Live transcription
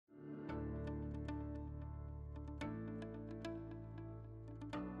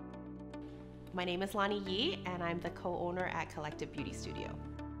My name is Loni Yee, and I'm the co-owner at Collective Beauty Studio.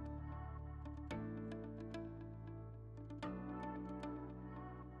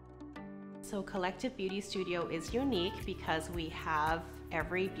 So Collective Beauty Studio is unique because we have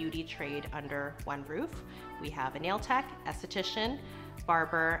every beauty trade under one roof. We have a nail tech, esthetician,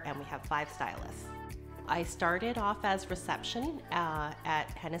 barber, and we have 5 stylists. I started off as reception at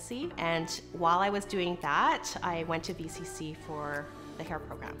Hennessy, and while I was doing that, I went to VCC for the hair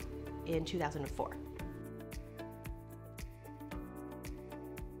program in 2004.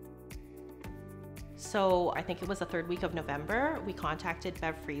 So I think it was the 3rd week of November, we contacted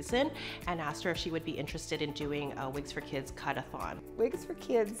Bev Friesen and asked her if she would be interested in doing a Wigs for Kids cut-a-thon. Wigs for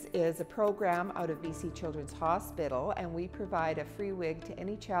Kids is a program out of BC Children's Hospital, and we provide a free wig to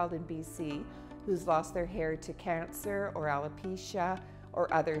any child in BC who's lost their hair to cancer or alopecia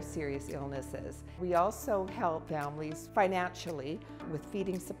or other serious illnesses. We also help families financially with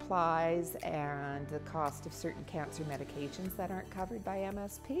feeding supplies and the cost of certain cancer medications that aren't covered by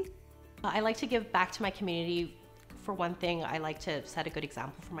MSP. I like to give back to my community. For one thing, I like to set a good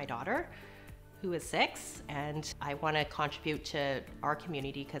example for my daughter, who is 6, and I want to contribute to our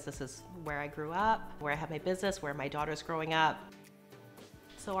community because this is where I grew up, where I have my business, where my daughter's growing up.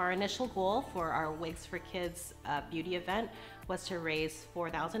 So our initial goal for our Wigs for Kids beauty event was to raise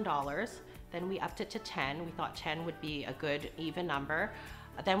 $4,000. Then we upped it to 10. We thought 10 would be a good even number.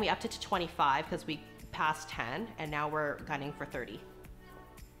 Then we upped it to 25 because we passed 10, and now we're gunning for 30.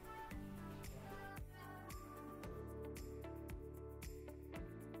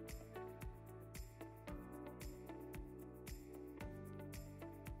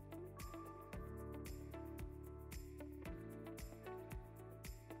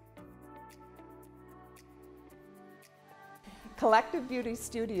 Collective Beauty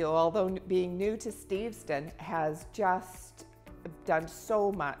Studio, although being new to Steveston, has just done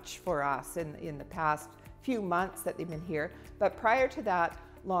so much for us in the past few months that they've been here. But prior to that,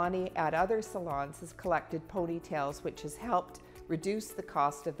 Loni at other salons has collected ponytails, which has helped reduce the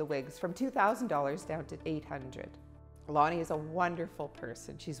cost of the wigs from $2,000 down to $800. Loni is a wonderful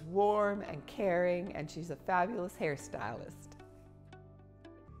person. She's warm and caring, and she's a fabulous hairstylist.